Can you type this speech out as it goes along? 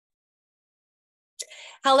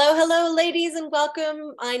Hello, hello, ladies, and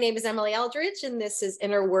welcome. My name is Emily Aldridge, and this is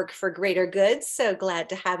Inner Work for Greater Good. So glad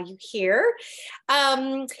to have you here.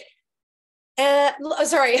 Sorry,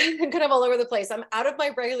 I'm kind of all over the place. I'm out of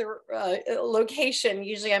my regular location.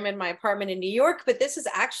 Usually I'm in my apartment in New York, but this is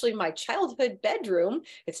actually my childhood bedroom.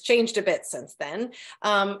 It's changed a bit since then.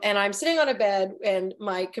 And I'm sitting on a bed and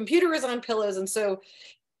my computer is on pillows. And so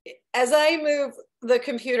as I move, the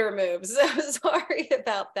computer moves. So sorry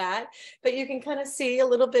about that, but you can kind of see a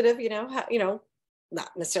little bit of,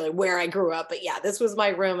 not necessarily where I grew up, but yeah, this was my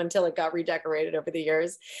room until it got redecorated over the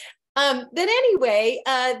years. Then anyway,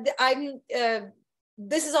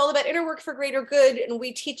 this is all about inner work for greater good. And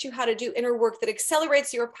we teach you how to do inner work that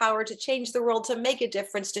accelerates your power to change the world, to make a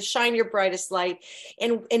difference, to shine your brightest light,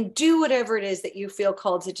 and do whatever it is that you feel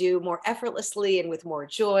called to do more effortlessly and with more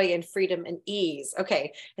joy and freedom and ease.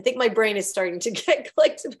 Okay, I think my brain is starting to get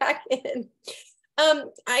clicked back in.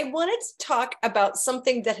 I wanted to talk about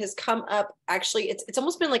something that has come up. Actually, it's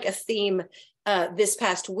almost been like a theme this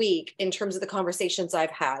past week in terms of the conversations I've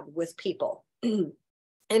had with people.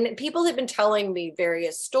 And people have been telling me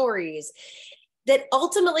various stories that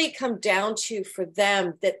ultimately come down to, for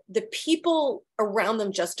them, that the people around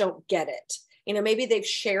them just don't get it. Maybe they've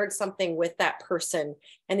shared something with that person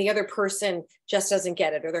and the other person just doesn't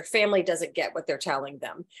get it, or their family doesn't get what they're telling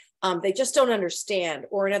them. They just don't understand.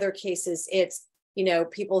 Or in other cases, it's,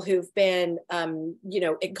 people who've been,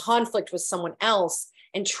 in conflict with someone else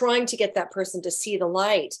and trying to get that person to see the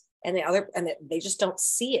light, and they just don't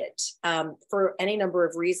see it for any number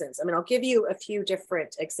of reasons. I mean, I'll give you a few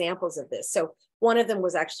different examples of this. So one of them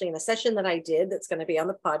was actually in a session that I did that's going to be on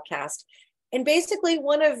the podcast. And basically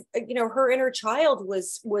one of, her inner child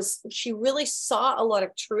was she really saw a lot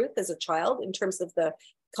of truth as a child in terms of the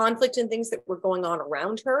conflict and things that were going on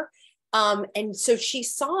around her. And so she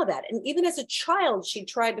saw that. And even as a child, she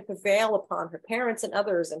tried to prevail upon her parents and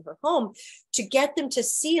others in her home to get them to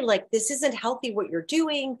see, like, this isn't healthy what you're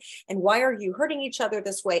doing. And why are you hurting each other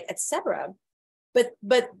this way, etc. But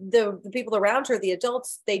the people around her, the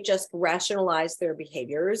adults, they just rationalized their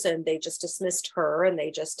behaviors and they just dismissed her. And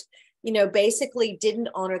they just, basically didn't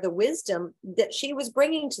honor the wisdom that she was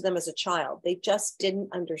bringing to them as a child. They just didn't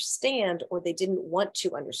understand, or they didn't want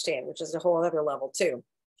to understand, which is a whole other level too.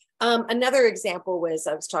 Another example was,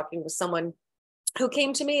 I was talking with someone who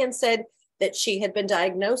came to me and said that she had been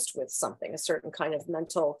diagnosed with something, a certain kind of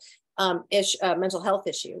mental health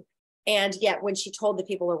issue. And yet when she told the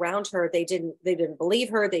people around her, they didn't believe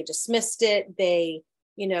her. They dismissed it. They,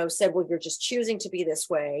 said, well, you're just choosing to be this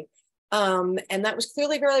way. And that was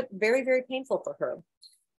clearly very, very, very painful for her.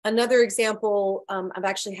 Another example, I've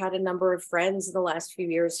actually had a number of friends in the last few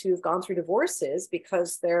years who've gone through divorces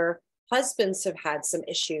because their husbands have had some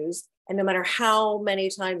issues. And no matter how many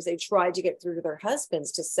times they tried to get through to their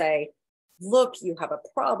husbands to say, look, you have a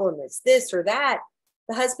problem, it's this or that,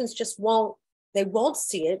 the husbands just won't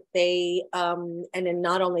see it. And then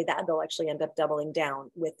not only that, they'll actually end up doubling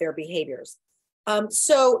down with their behaviors.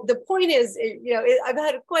 So the point is, I've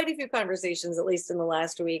had quite a few conversations, at least in the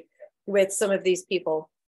last week, with some of these people.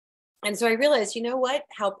 And so I realized,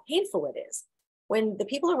 how painful it is when the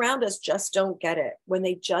people around us just don't get it, when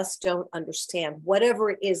they just don't understand whatever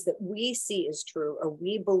it is that we see is true or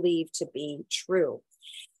we believe to be true.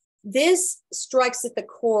 This strikes at the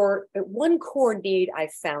core, one core need I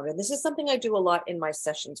found, and this is something I do a lot in my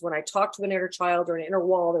sessions. When I talk to an inner child or an inner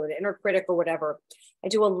wall or an inner critic or whatever, I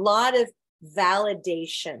do a lot of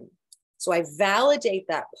validation. So I validate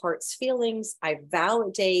that part's feelings. I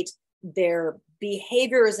validate their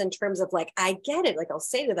behaviors in terms of, like, I get it. Like, I'll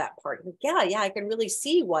say to that part, yeah, I can really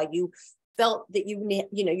see why you felt that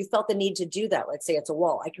you felt the need to do that. Let's say it's a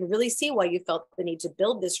wall. I can really see why you felt the need to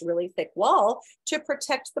build this really thick wall to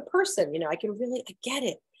protect the person. I get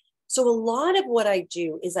it. So a lot of what I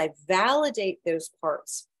do is I validate those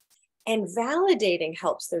parts, and validating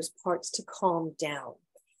helps those parts to calm down.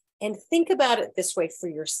 And think about it this way for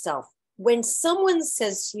yourself. When someone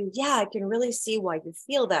says to you, yeah, I can really see why you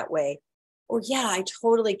feel that way, or yeah, I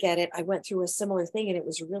totally get it, I went through a similar thing and it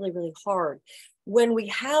was really, really hard. When we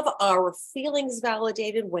have our feelings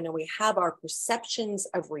validated, when we have our perceptions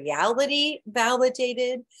of reality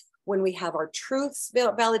validated, when we have our truths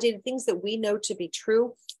validated, things that we know to be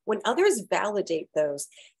true, when others validate those,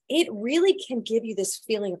 it really can give you this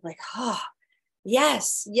feeling of like,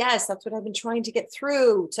 yes, that's what I've been trying to get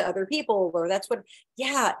through to other people, or that's what,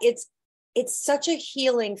 it's such a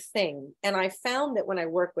healing thing. And I found that when I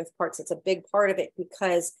work with parts, it's a big part of it,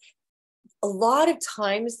 because a lot of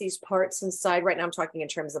times these parts inside, right now I'm talking in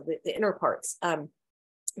terms of the inner parts,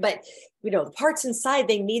 but the parts inside,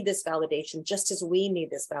 they need this validation just as we need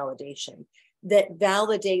this validation. that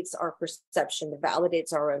validates our perception, that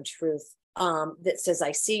validates our own truth, that says,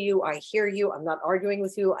 I see you, I hear you, I'm not arguing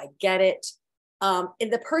with you, I get it. And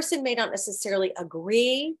the person may not necessarily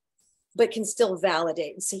agree, but can still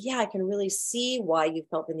validate and say, yeah, I can really see why you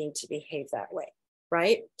felt the need to behave that way,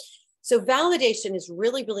 right? So validation is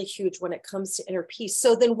really, really huge when it comes to inner peace.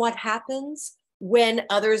 So then what happens when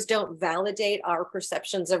others don't validate our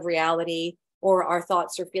perceptions of reality, or our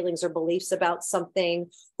thoughts or feelings or beliefs about something,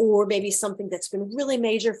 or maybe something that's been really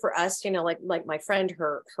major for us, like my friend,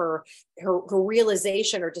 her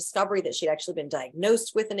realization or discovery that she'd actually been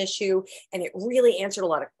diagnosed with an issue, and it really answered a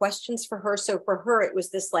lot of questions for her. So for her, it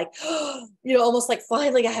was this like, almost like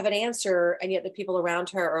finally I have an answer, and yet the people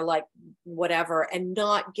around her are like, whatever, and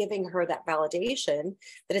not giving her that validation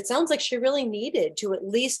that it sounds like she really needed to at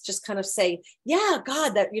least just kind of say, yeah,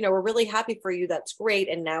 God, that, we're really happy for you. That's great.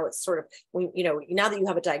 And now it's sort of, now that you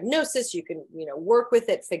have a diagnosis, you can, work with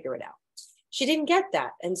it, figure it out. She didn't get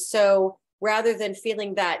that. And so rather than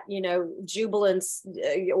feeling that, jubilance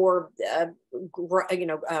or,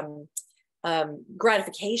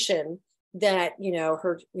 gratification that,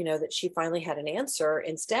 that she finally had an answer,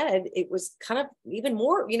 instead, it was kind of even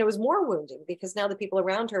more, it was more wounding, because now the people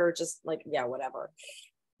around her are just like, yeah, whatever.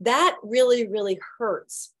 That really, really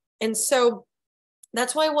hurts. And so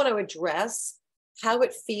that's why I want to address how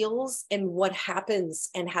it feels and what happens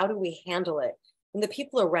and how do we handle it. And the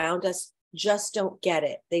people around us just don't get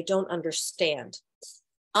it. They don't understand.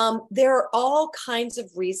 There are all kinds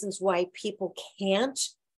of reasons why people can't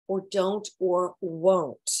or don't or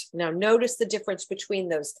won't. Now, notice the difference between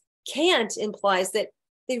those. Can't implies that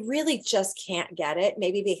they really just can't get it.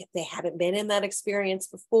 Maybe they haven't been in that experience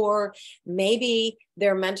before. Maybe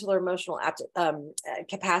their mental or emotional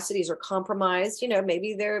capacities are compromised.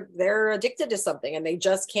 Maybe they're addicted to something and they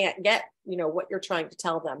just can't get, what you're trying to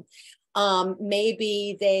tell them.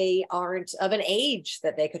 Maybe they aren't of an age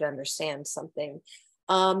that they could understand something.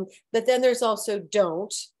 But then there's also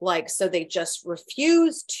don't, like, so they just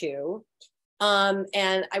refuse to. And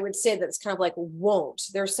I would say that's kind of like won't.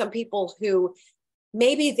 There's some people who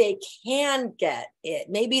maybe they can get it.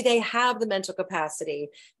 Maybe they have the mental capacity.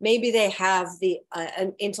 Maybe they have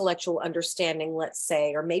an intellectual understanding, let's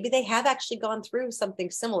say, or maybe they have actually gone through something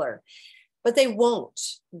similar, but they won't.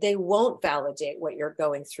 They won't validate what you're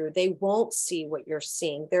going through. They won't see what you're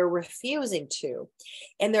seeing. They're refusing to.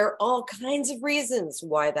 And there are all kinds of reasons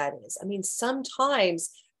why that is. I mean,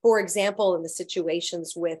 sometimes, for example, in the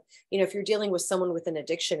situations with, if you're dealing with someone with an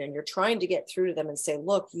addiction and you're trying to get through to them and say,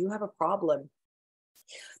 look, you have a problem.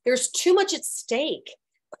 There's too much at stake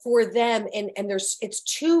for them. And it's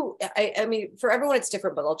too, I mean, for everyone, it's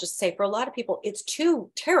different, but I'll just say for a lot of people, it's too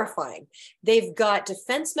terrifying. They've got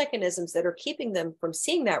defense mechanisms that are keeping them from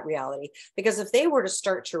seeing that reality. Because if they were to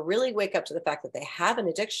start to really wake up to the fact that they have an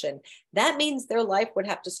addiction, that means their life would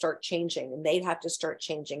have to start changing, and they'd have to start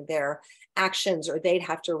changing their actions, or they'd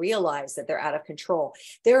have to realize that they're out of control.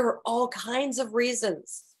 There are all kinds of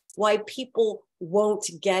reasons why people won't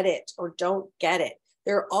get it or don't get it.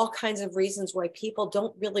 There are all kinds of reasons why people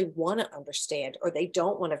don't really want to understand, or they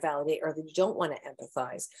don't want to validate, or they don't want to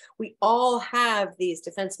empathize. We all have these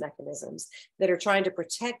defense mechanisms that are trying to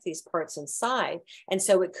protect these parts inside. And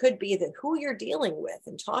so it could be that who you're dealing with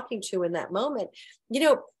and talking to in that moment,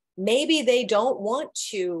 maybe they don't want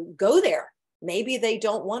to go there. Maybe they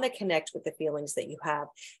don't want to connect with the feelings that you have.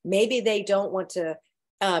 Maybe they don't want to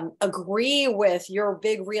agree with your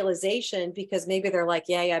big realization, because maybe they're like,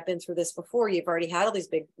 yeah, I've been through this before. You've already had all these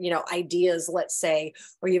big, ideas, let's say,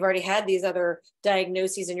 or you've already had these other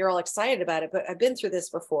diagnoses and you're all excited about it, but I've been through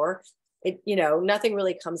this before. Nothing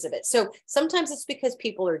really comes of it. So sometimes it's because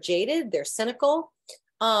people are jaded, they're cynical.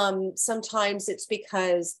 Sometimes it's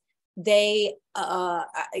because they, okay,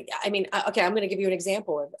 I'm going to give you an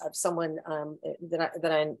example of someone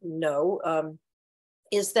that I know,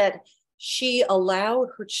 is that she allowed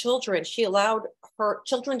her children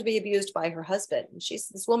to be abused by her husband.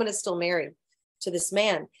 This woman is still married to this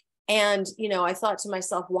man. And, I thought to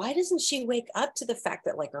myself, why doesn't she wake up to the fact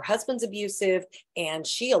that, like, her husband's abusive and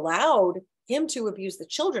she allowed him to abuse the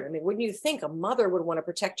children? I mean, wouldn't you think a mother would want to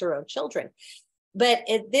protect her own children? But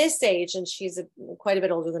at this age, and she's quite a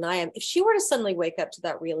bit older than I am, if she were to suddenly wake up to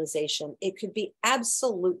that realization, it could be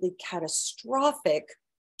absolutely catastrophic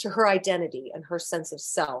to her identity and her sense of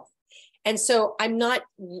self. And so I'm not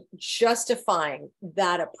justifying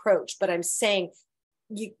that approach, but I'm saying,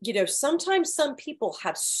 sometimes some people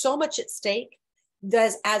have so much at stake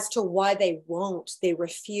as to why they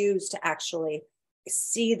refuse to actually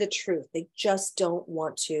see the truth. They just don't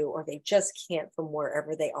want to, or they just can't from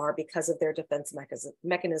wherever they are because of their defense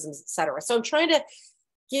mechanisms, et cetera. So I'm trying to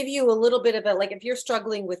give you a little bit of a, like if you're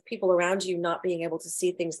struggling with people around you not being able to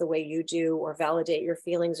see things the way you do, or validate your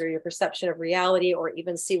feelings or your perception of reality, or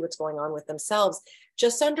even see what's going on with themselves,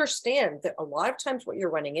 just understand that a lot of times what you're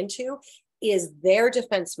running into is their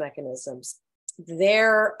defense mechanisms,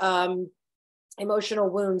 their emotional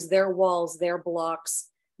wounds, their walls, their blocks,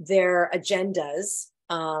 their agendas,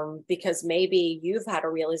 because maybe you've had a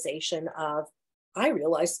realization of, I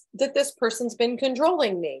realize that this person's been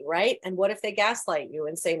controlling me, right? And what if they gaslight you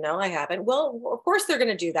and say, no, I haven't? Well, of course they're going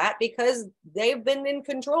to do that because they've been in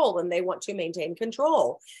control and they want to maintain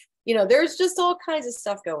control. You know, there's just all kinds of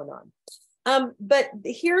stuff going on. But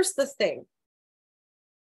here's the thing.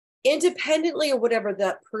 Independently of whatever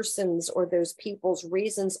that person's or those people's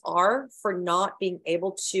reasons are for not being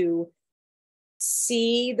able to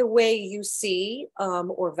see the way you see,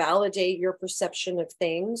 or validate your perception of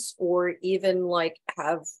things, or even like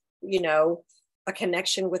have, you know, a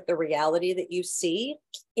connection with the reality that you see,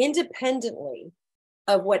 independently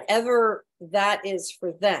of whatever that is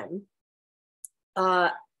for them,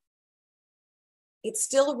 it's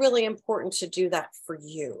still really important to do that for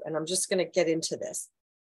you. And I'm just going to get into this.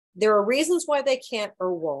 There are reasons why they can't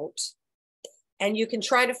or won't. And you can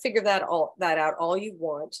try to figure that out all you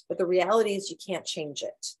want, but the reality is you can't change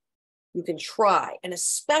it. You can try, and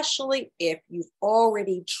especially if you've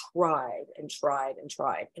already tried and tried and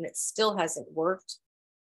tried, and it still hasn't worked,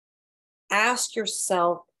 ask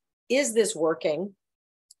yourself, is this working?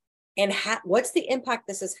 And what's the impact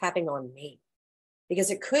this is having on me? Because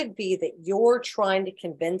it could be that you're trying to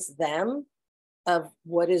convince them of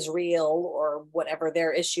what is real, or whatever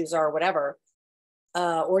their issues are, whatever.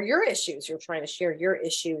 Or your issues, you're trying to share your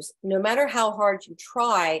issues. No matter how hard you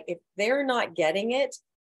try, if they're not getting it,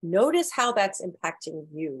 notice how that's impacting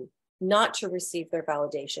you, not to receive their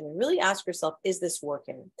validation. And really ask yourself, is this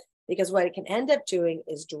working? Because what it can end up doing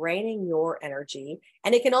is draining your energy.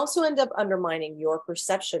 And it can also end up undermining your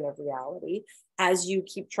perception of reality as you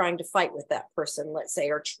keep trying to fight with that person, let's say,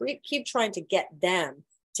 or keep trying to get them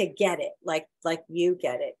to get it like you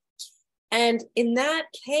get it. And in that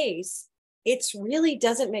case, it really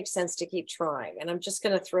doesn't make sense to keep trying. And I'm just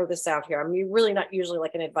going to throw this out here. I'm really not usually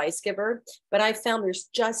like an advice giver, but I found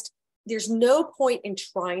there's no point in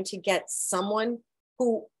trying to get someone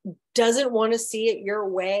who doesn't want to see it your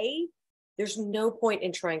way. There's no point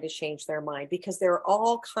in trying to change their mind, because there are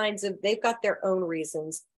all kinds of, they've got their own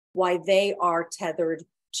reasons why they are tethered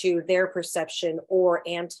to their perception or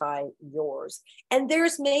anti yours. And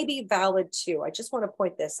theirs may be valid too. I just want to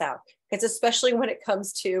point this out, because especially when it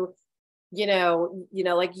comes to, you know,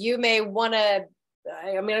 like you may want to,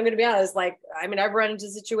 I mean, I'm going to be honest, like, I mean, I've run into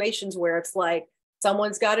situations where it's like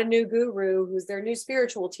someone's got a new guru who's their new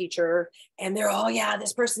spiritual teacher, and they're, oh yeah,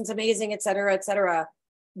 this person's amazing, et cetera, et cetera.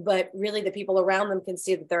 But really the people around them can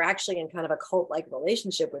see that they're actually in kind of a cult-like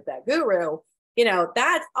relationship with that guru. You know,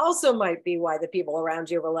 that also might be why the people around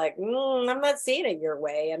you were like, I'm not seeing it your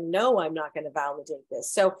way. And no, I'm not going to validate this.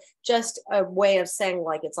 So just a way of saying,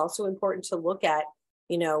 like, it's also important to look at,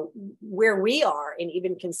 you know, where we are, and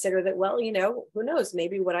even consider that, well, you know, who knows,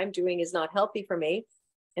 maybe what I'm doing is not healthy for me.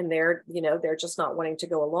 And they're, you know, they're just not wanting to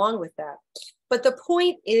go along with that. But the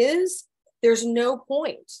point is, there's no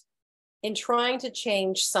point in trying to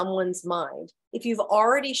change someone's mind if you've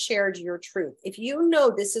already shared your truth. If you know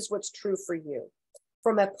this is what's true for you,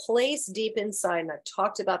 from a place deep inside, and I've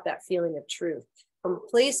talked about that feeling of truth, from a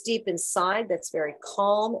place deep inside that's very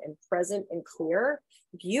calm and present and clear,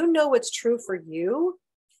 if you know what's true for you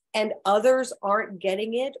and others aren't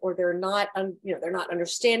getting it, or they're not, you know, they're not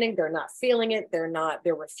understanding, they're not feeling it,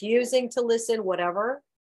 they're refusing to listen, whatever,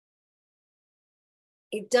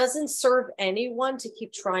 it doesn't serve anyone to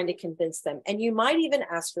keep trying to convince them. And you might even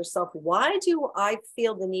ask yourself, why do I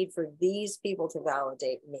feel the need for these people to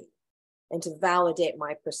validate me and to validate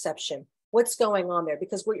my perception? What's going on there?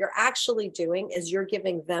 Because what you're actually doing is you're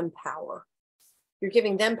giving them power. You're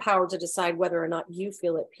giving them power to decide whether or not you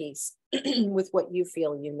feel at peace with what you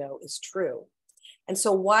feel you know is true. And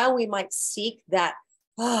so while we might seek that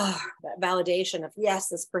validation of, yes,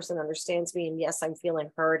 this person understands me, and yes, I'm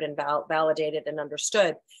feeling heard and validated and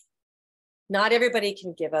understood, not everybody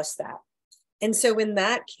can give us that. And so in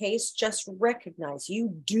that case, just recognize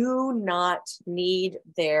you do not need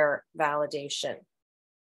their validation.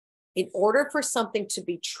 In order for something to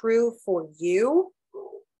be true for you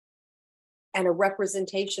and a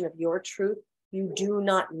representation of your truth, you do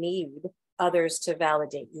not need others to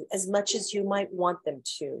validate you as much as you might want them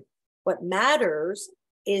to. What matters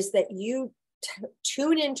is that you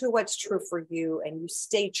tune into what's true for you, and you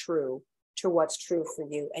stay true to what's true for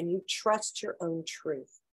you, and you trust your own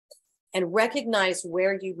truth and recognize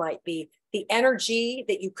where you might be the energy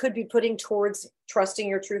that you could be putting towards trusting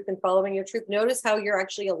your truth and following your truth. Notice how you're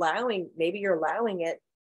actually maybe you're allowing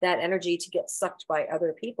that energy to get sucked by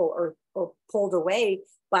other people, or pulled away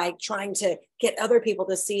by trying to get other people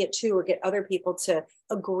to see it too, or get other people to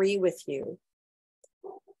agree with you.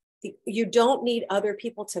 You don't need other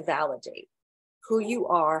people to validate who you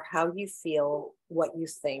are, how you feel, what you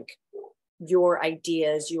think, your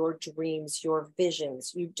ideas, your dreams, your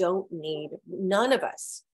visions. You don't need, none of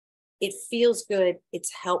us. It feels good,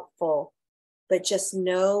 it's helpful, but just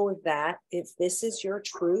know that if this is your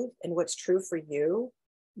truth and what's true for you,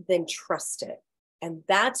 then trust it. And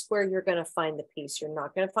that's where you're going to find the peace. You're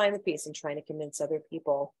not going to find the peace in trying to convince other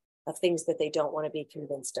people of things that they don't want to be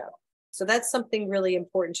convinced of. So that's something really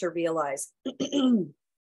important to realize.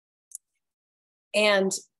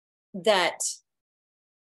 And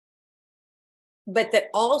but that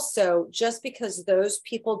also, just because those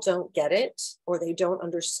people don't get it, or they don't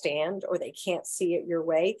understand, or they can't see it your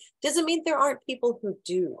way, doesn't mean there aren't people who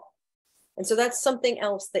do. And so that's something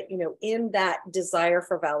else that, in that desire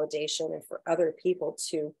for validation and for other people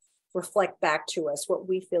to reflect back to us what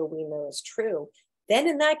we feel we know is true, then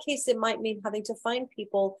in that case, it might mean having to find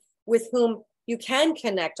people with whom you can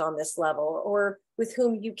connect on this level, or with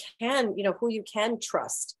whom you can, who you can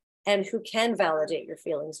trust and who can validate your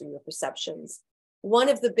feelings or your perceptions. One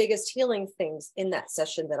of the biggest healing things in that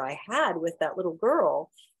session that I had with that little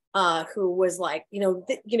girl, who was like,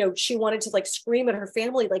 she wanted to like scream at her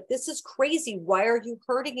family, like, this is crazy. Why are you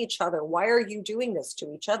hurting each other? Why are you doing this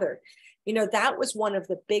to each other? That was one of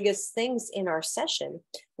the biggest things in our session,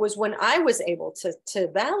 was when I was able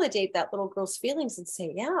to validate that little girl's feelings and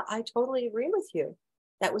say, yeah, I totally agree with you.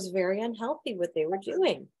 That was very unhealthy what they were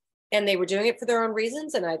doing. And they were doing it for their own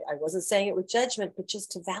reasons. And I wasn't saying it with judgment, but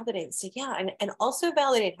just to validate and say, yeah, and also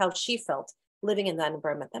validate how she felt living in that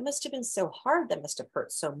environment. That must have been so hard. That must have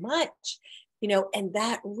hurt so much, and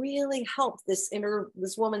that really helped this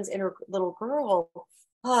woman's inner little girl.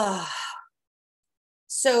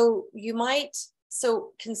 So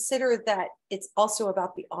consider that it's also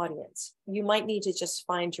about the audience. You might need to just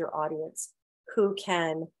find your audience who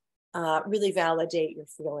can really validate your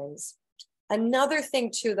feelings. Another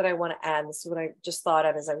thing too that I want to add, this is what I just thought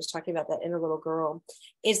of as I was talking about that inner little girl,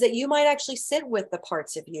 is that you might actually sit with the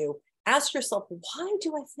parts of you. Ask yourself, why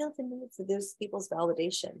do I feel the need for those people's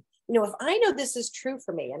validation? If I know this is true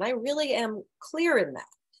for me, and I really am clear in that,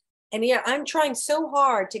 and yeah, I'm trying so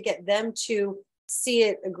hard to get them to see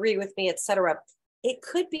it, agree with me, etc. It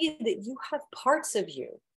could be that you have parts of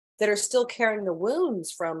you that are still carrying the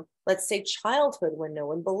wounds from, let's say, childhood, when no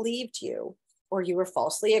one believed you, or you were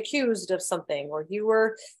falsely accused of something, or you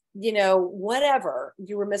were, whatever,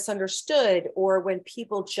 you were misunderstood, or when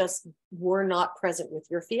people just were not present with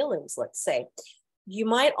your feelings, let's say. You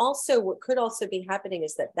might also, what could also be happening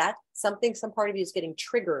is that some part of you is getting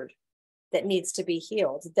triggered that needs to be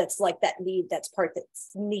healed. That's like that need, that's part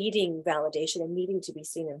that's needing validation and needing to be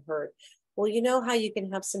seen and heard. Well, you know how you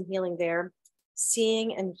can have some healing there?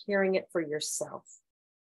 Seeing and hearing it for yourself.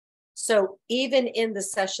 So even in the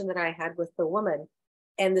session that I had with the woman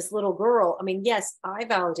and this little girl, yes, I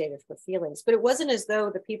validated her feelings, but it wasn't as though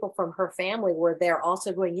the people from her family were there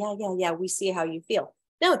also going, yeah, we see how you feel.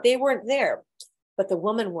 No, they weren't there, but the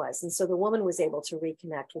woman was. And so the woman was able to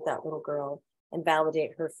reconnect with that little girl and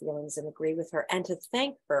validate her feelings and agree with her, and to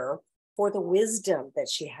thank her for the wisdom that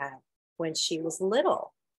she had when she was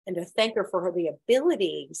little, and to thank her for the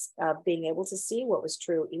abilities of being able to see what was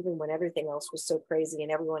true, even when everything else was so crazy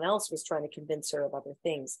and everyone else was trying to convince her of other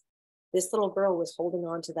things. This little girl was holding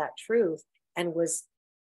on to that truth and was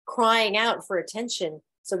crying out for attention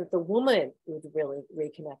so that the woman would really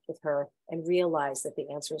reconnect with her and realize that the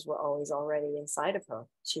answers were always already inside of her.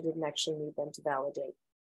 She didn't actually need them to validate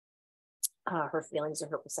her feelings or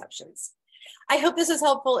her perceptions. I hope this is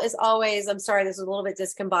helpful as always. I'm sorry, this is a little bit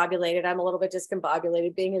discombobulated. I'm a little bit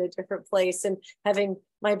discombobulated being in a different place and having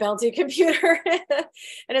my bouncy computer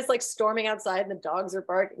and it's like storming outside and the dogs are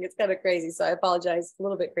barking. It's kind of crazy. So I apologize, a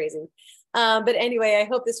little bit crazy. But anyway, I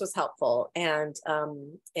hope this was helpful. And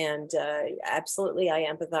absolutely, I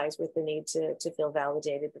empathize with the need to feel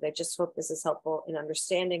validated, but I just hope this is helpful in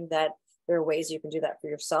understanding that there are ways you can do that for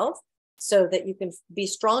yourself, so that you can be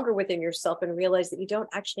stronger within yourself and realize that you don't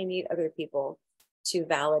actually need other people to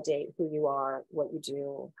validate who you are, what you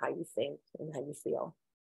do, how you think, and how you feel.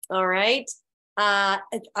 All right. I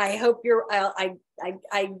hope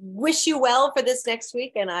I wish you well for this next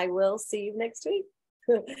week, and I will see you next week.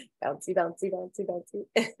 Bouncy, bouncy, bouncy, bouncy.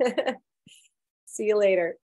 See you later.